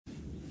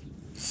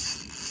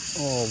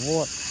Oh,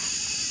 what?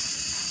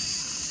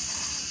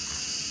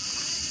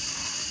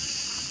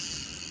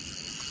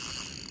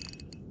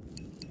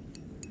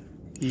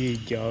 You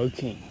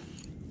joking?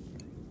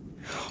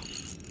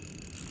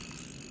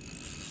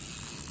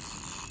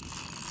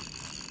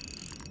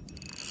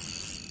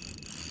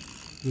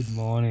 Good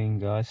morning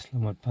guys,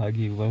 selamat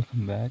pagi,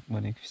 welcome back. My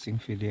next fishing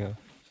video.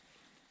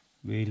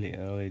 Really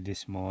early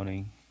this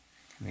morning.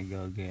 Gonna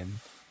go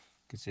again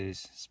because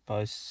it's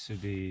supposed to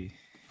be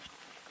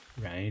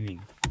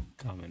raining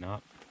coming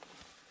up.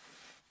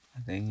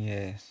 I think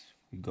yes,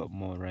 we got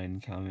more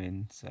rain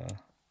coming, so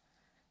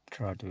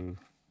try to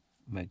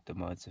make the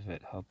most of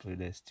it. Hopefully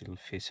there's still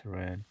fish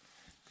around,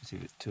 because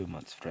if it's too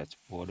much fresh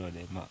water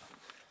they might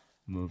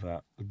move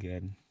out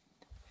again.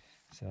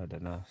 So I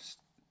don't know.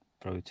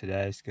 Probably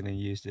today is gonna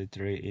use the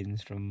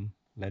 3-inch from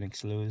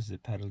Lennox Lewis, the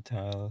paddle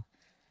tail,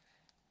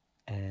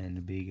 and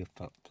a bigger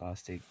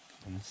plastic,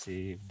 and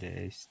see if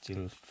there's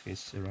still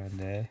fish around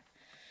there.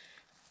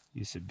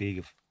 Use a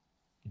bigger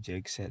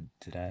jig set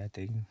today, I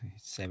think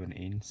it's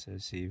 7-inch, so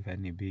see if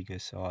any bigger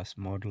size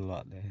model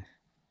out there.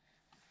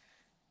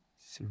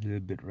 It's a little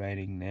bit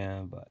raining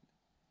now, but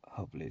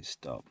hopefully it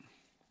stops.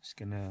 It's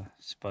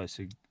supposed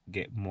to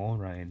get more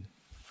rain.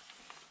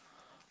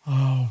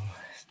 Oh,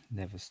 it's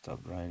never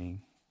stopped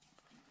raining.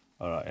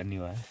 Alright,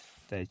 anyway,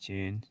 stay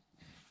tuned.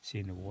 See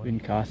you in the water. Been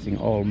casting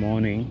all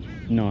morning,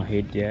 no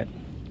hit yet.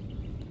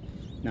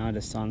 Now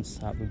the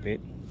sun's up a bit.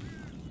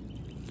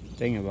 I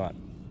think about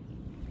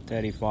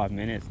 35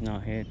 minutes, no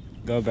hit.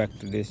 Go back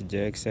to this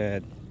jerk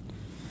set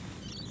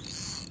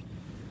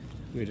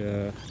with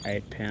a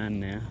 8-pound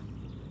now,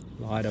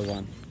 lighter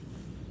one.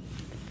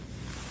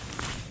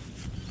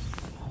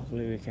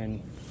 Hopefully we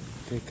can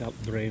pick up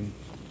bream.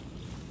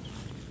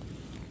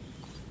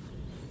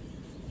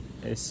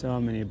 There's so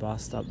many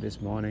bust up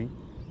this morning.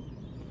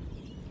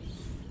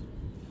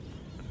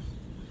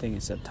 I think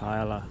it's a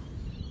Tyler.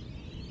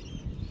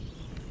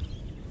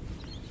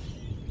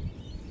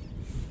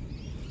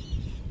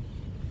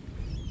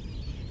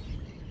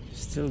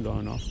 Still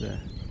going off there.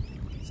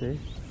 See?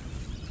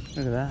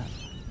 Look at that.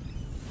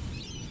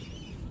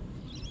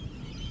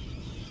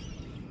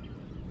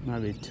 Might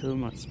be too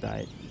much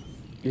bait.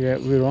 Yeah,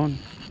 we're on.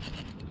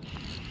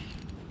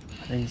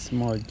 I think it's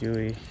more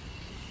dewy.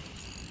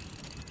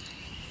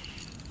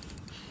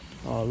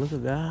 Oh, look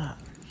at that.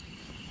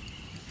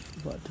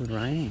 About to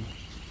rain.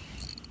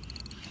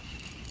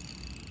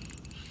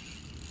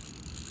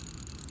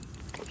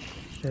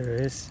 There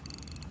it is.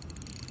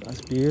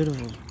 That's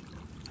beautiful.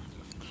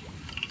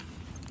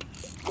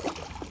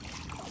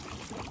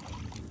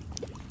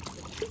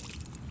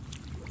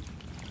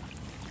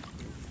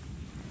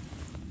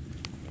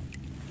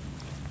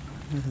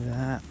 Look at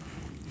that.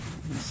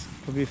 It's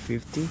probably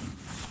 50. Look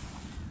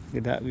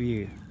at that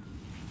view.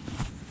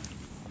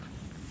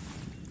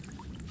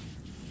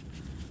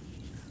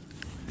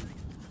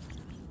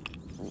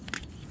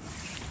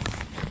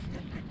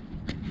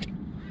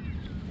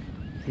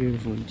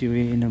 Beautiful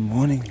dewy in the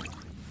morning.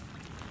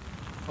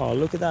 Oh,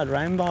 look at that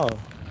rainbow.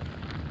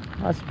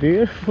 That's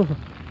beautiful.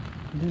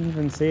 I didn't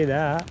even see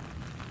that.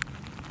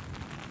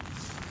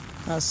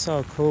 That's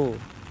so cool.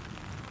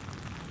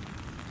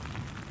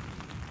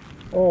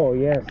 Oh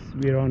yes,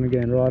 we're on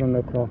again, right on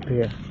the clock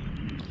here.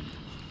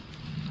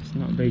 It's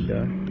not big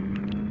though.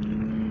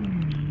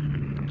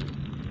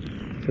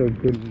 So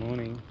good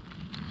morning.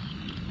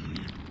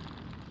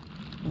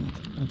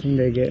 I think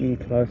they're getting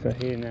closer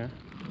here now.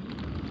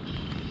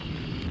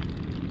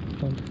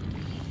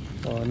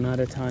 Oh,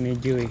 another tiny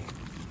dewy.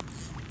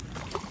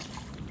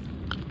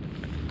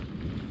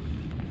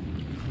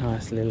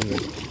 Nice little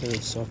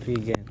soppy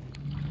again.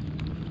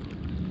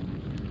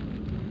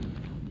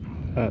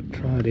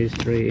 Try this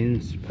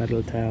 3-inch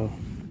paddle tail.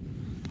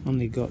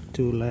 Only got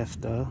 2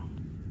 left though.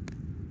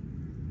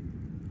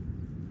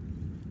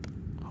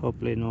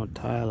 Hopefully not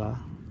Tyler.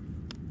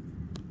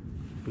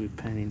 We're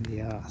pain in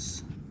the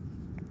ass.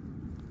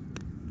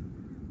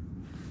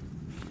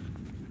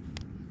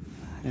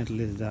 At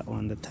least that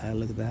one, the tail,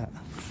 look at that.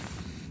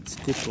 It's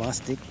still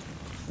plastic.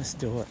 Let's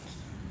do it.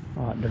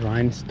 Alright, the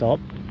rain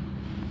stopped.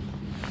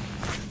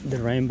 The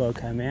rainbow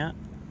came out.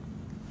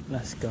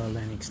 Let's go,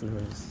 Lennox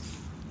Lewis.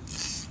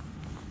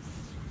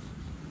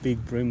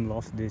 Big brim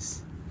off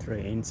this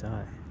 3-inch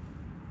eye.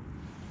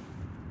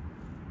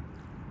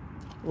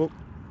 Oh,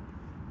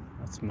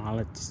 that's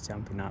mullet just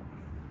jumping up.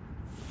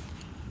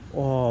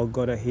 Oh,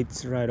 got a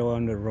hit right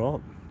on the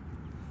rope.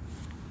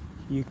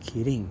 You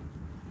kidding?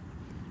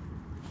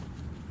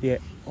 Yeah.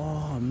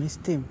 Oh, I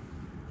missed him.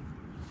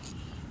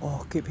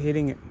 Oh, keep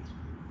hitting it.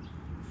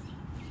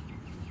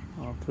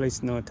 Oh,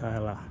 please no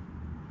Tyler.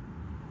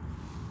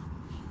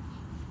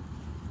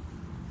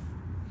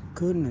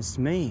 Goodness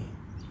me.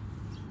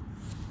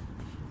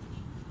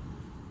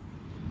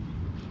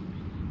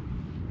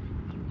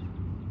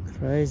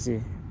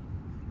 Crazy.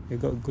 They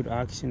got good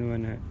action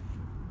when it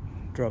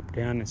dropped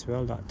down as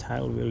well. That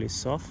tail really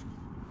soft.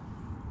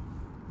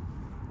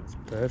 It's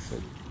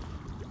perfect.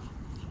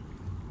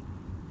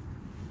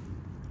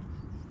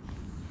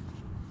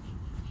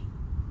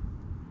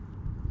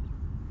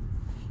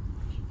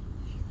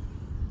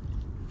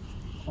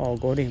 Oh,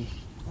 got him.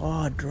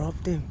 Oh,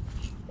 dropped him.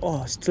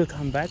 Oh, still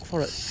come back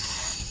for it.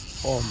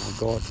 Oh my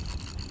god.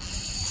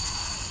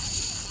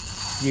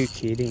 You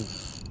kidding?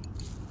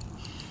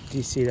 Do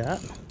you see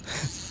that?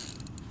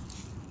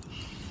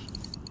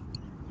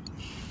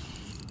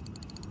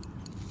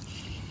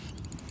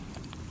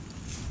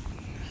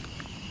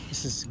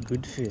 This is a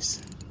good fish.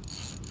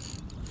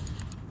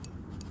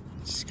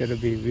 Just gotta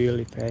be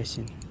really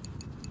patient.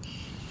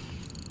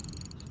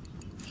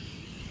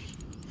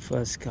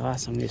 First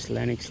cast on this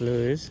Lennox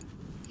lures.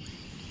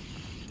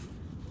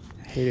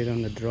 Hit it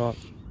on the drop.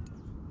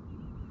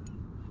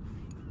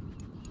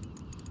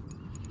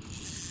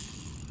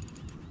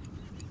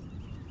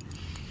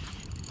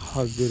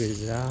 How good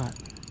is that?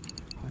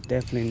 I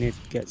definitely need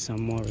to get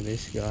some more of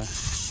this guy.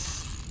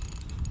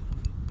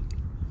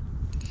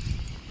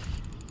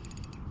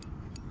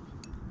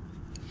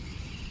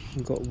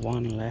 I've got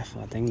one left,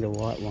 I think the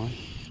white one.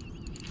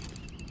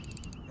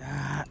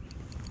 Ah,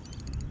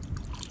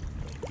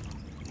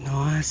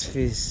 nice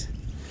fish.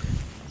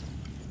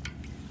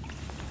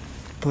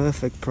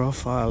 Perfect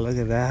profile, look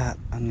at that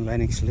on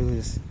Lennox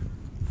lures.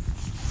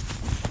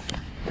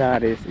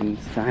 That is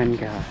insane,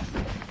 guys.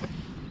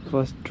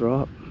 First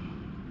drop.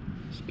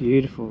 It's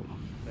beautiful.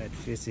 That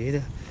fish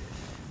either.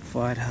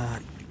 Fight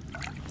hard.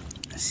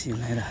 See you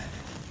later.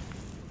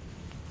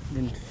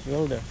 Didn't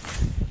feel the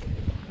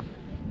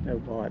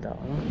bite out,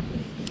 huh?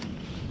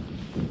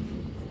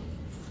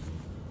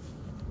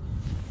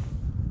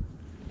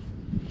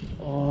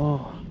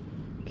 Oh,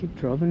 keep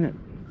dropping it.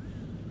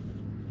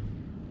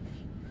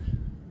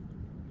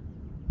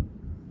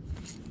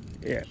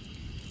 Yeah,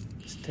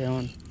 stay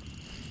on,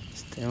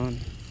 stay on.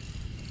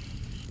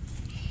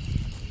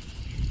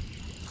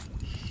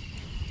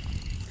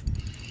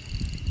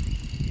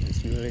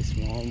 It's really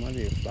small, might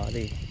be a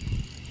body.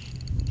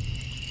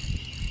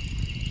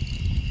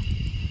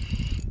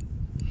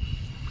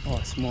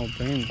 Oh, small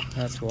bream,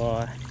 that's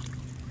why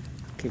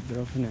I keep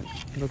dropping it.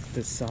 Look at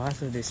the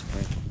size of this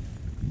bream,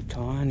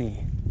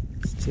 tiny.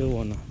 Still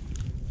wanna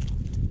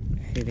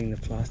hitting the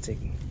plastic.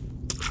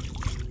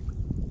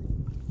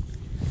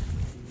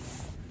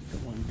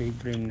 Got one big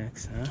bream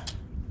next, huh?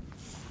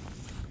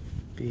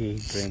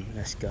 Big bream,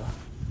 let's go.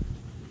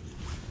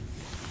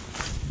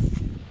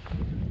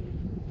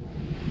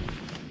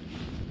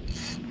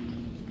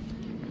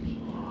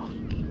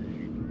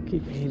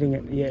 Keep hitting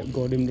it. Yeah,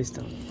 got him this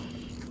time.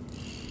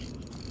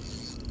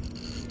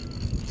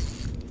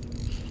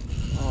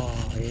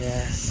 Oh,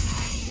 yes.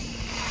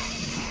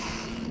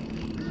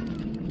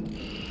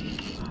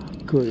 How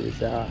good is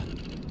that?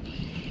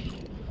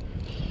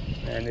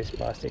 Man, this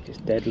plastic is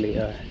deadly,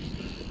 huh?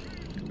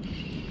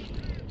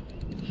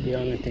 The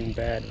only thing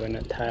bad, when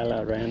a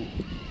tailor ran,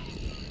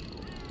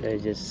 they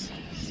just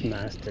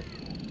smashed it.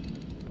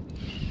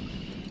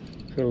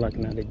 Feel like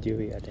another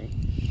dewey, I think.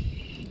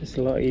 It's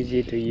a lot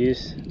easier to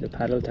use the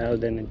paddle tail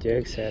than a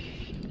jerk set.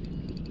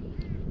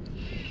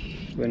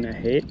 When I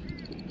hit,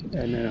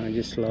 and then I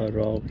just slow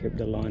roll, keep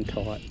the line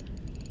tight.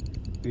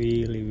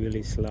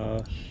 Really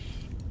slow.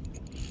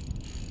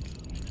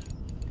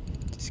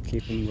 Just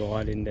keep them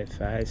right in their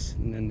face,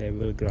 and then they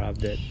will grab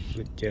that.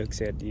 With jerk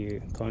set,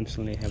 you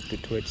constantly have to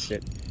twitch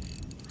it.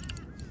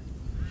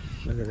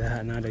 Look at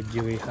that, another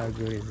dewey. How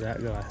good is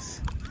that,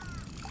 guys?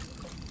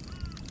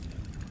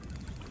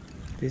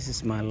 This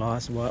is my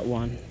last white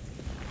one.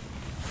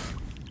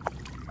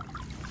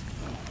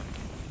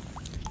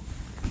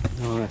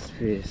 Nice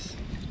fish.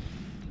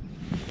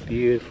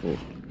 Beautiful.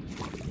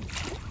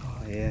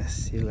 Oh yes,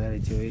 see you later,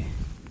 Joey.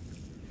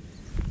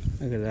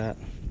 Look at that.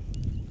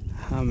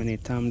 How many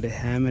times they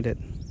hammered it.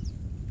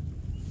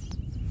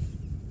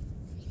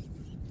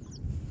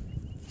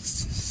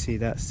 See,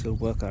 that still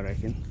work, I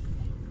reckon.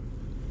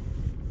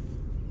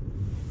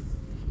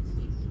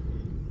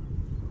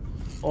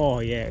 Oh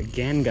yeah,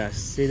 again, guys.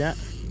 See that?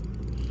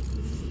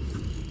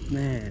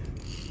 Man,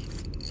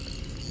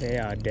 they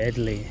are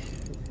deadly.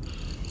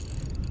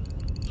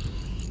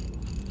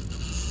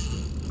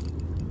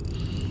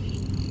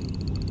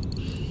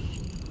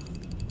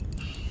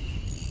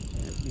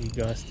 You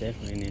guys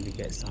definitely need to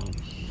get some.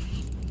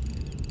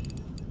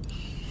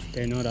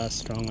 They're not as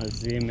strong as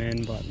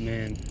Z-Man, but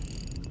man,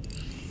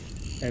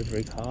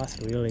 every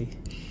cast really.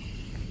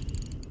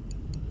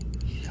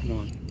 Come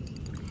on.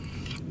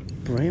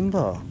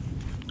 Brembo.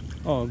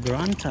 Oh,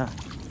 Granta.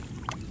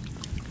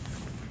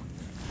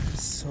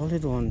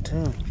 Solid one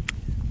too.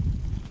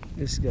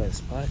 This guy's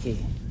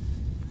spiky.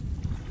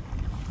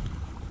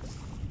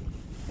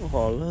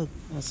 Oh look,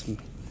 that's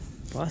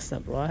bust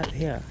up right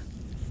here.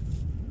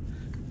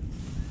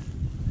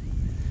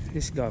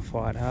 This guy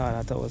fight hard.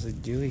 I thought it was a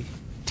dewey.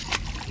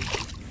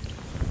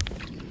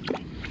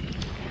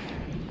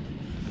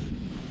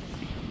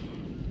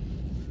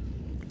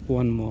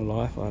 One more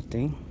life, I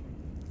think.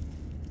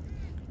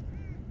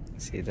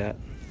 See that?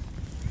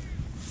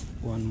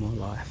 One more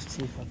life.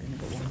 See if I can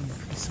get one more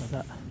piece of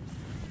that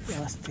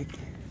plastic.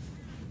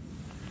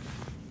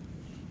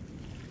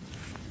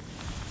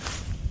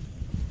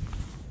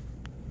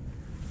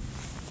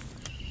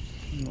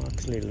 I'm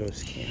actually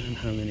lose count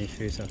how many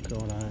fish I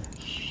caught.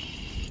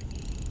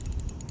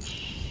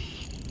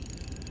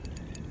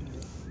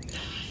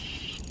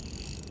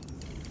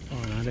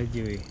 Oh, another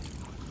Dewey.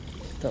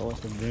 That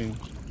was a very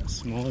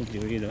small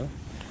Dewey though.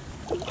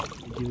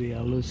 Dewey,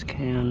 I lose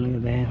count. Look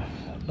at that.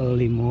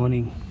 Early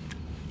morning.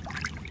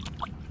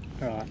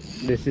 Alright,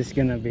 this is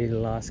gonna be the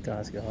last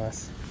cast,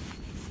 guys.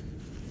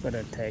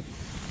 Gotta take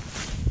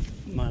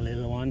my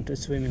little one to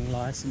swimming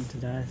license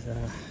today, so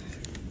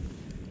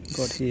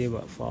got here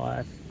about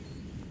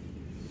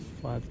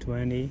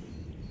 5:20.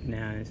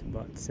 Now it's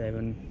about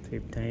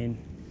 7:15.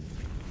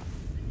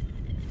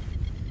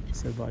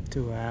 So about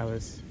 2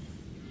 hours.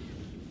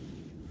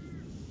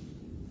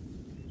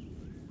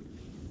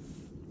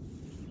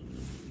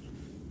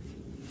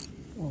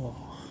 Oh,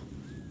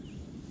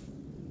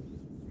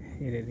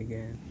 hit it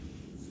again.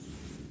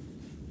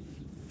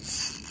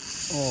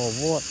 Oh,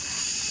 what?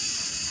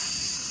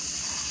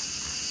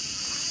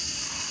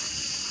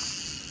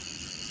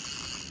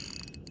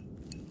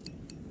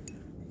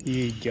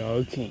 You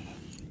joking?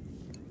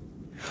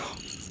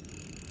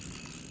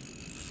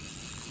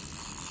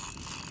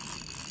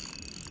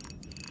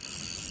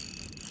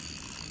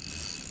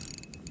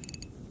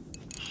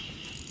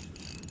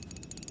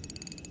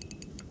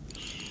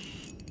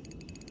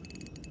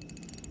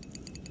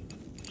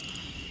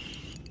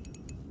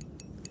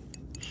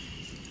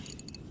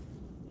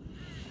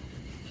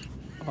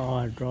 Oh,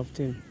 I dropped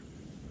him.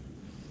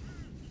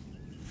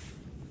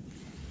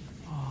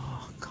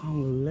 Oh, I can't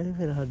believe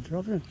it, I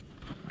dropped him.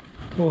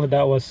 Oh,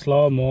 that was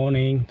slow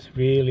morning. It's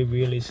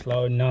really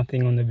slow.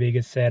 Nothing on the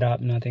bigger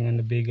setup, nothing on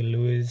the bigger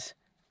lures.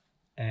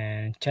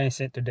 And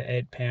changed it to the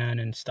 8 pound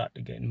and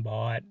started getting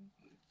bite.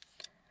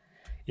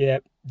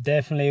 Yep,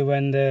 definitely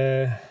when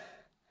the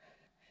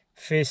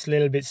fish a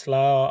little bit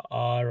slow,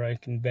 I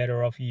reckon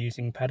better off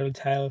using paddle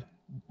tail.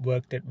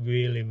 Worked it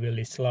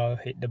really slow,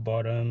 hit the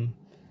bottom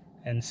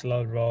and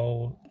slow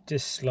roll,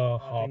 just slow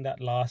hop. I think that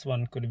last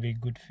one could be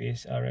good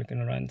fish. I reckon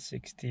around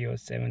 60 or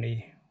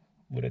 70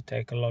 would have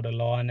taken a lot of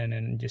line and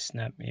then just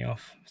snapped me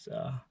off.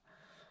 So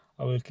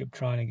I will keep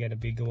trying to get a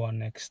bigger one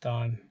next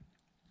time.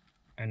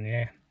 And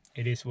yeah,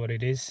 it is what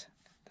it is.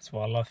 That's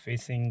why I love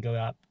fishing.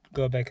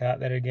 Go back out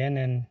there again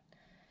and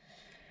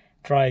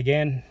try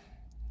again.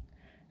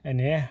 And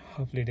yeah,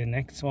 hopefully the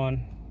next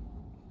one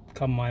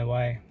come my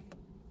way.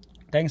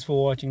 Thanks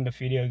for watching the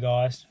video,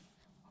 guys.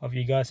 Hope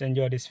you guys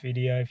enjoyed this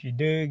video. If you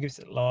do, give us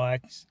a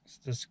like,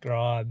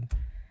 subscribe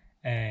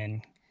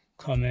and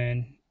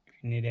comment.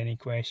 If you need any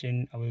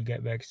question, I will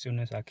get back as soon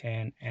as I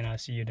can, and I'll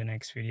see you in the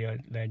next video,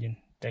 legend.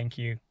 Thank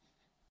you.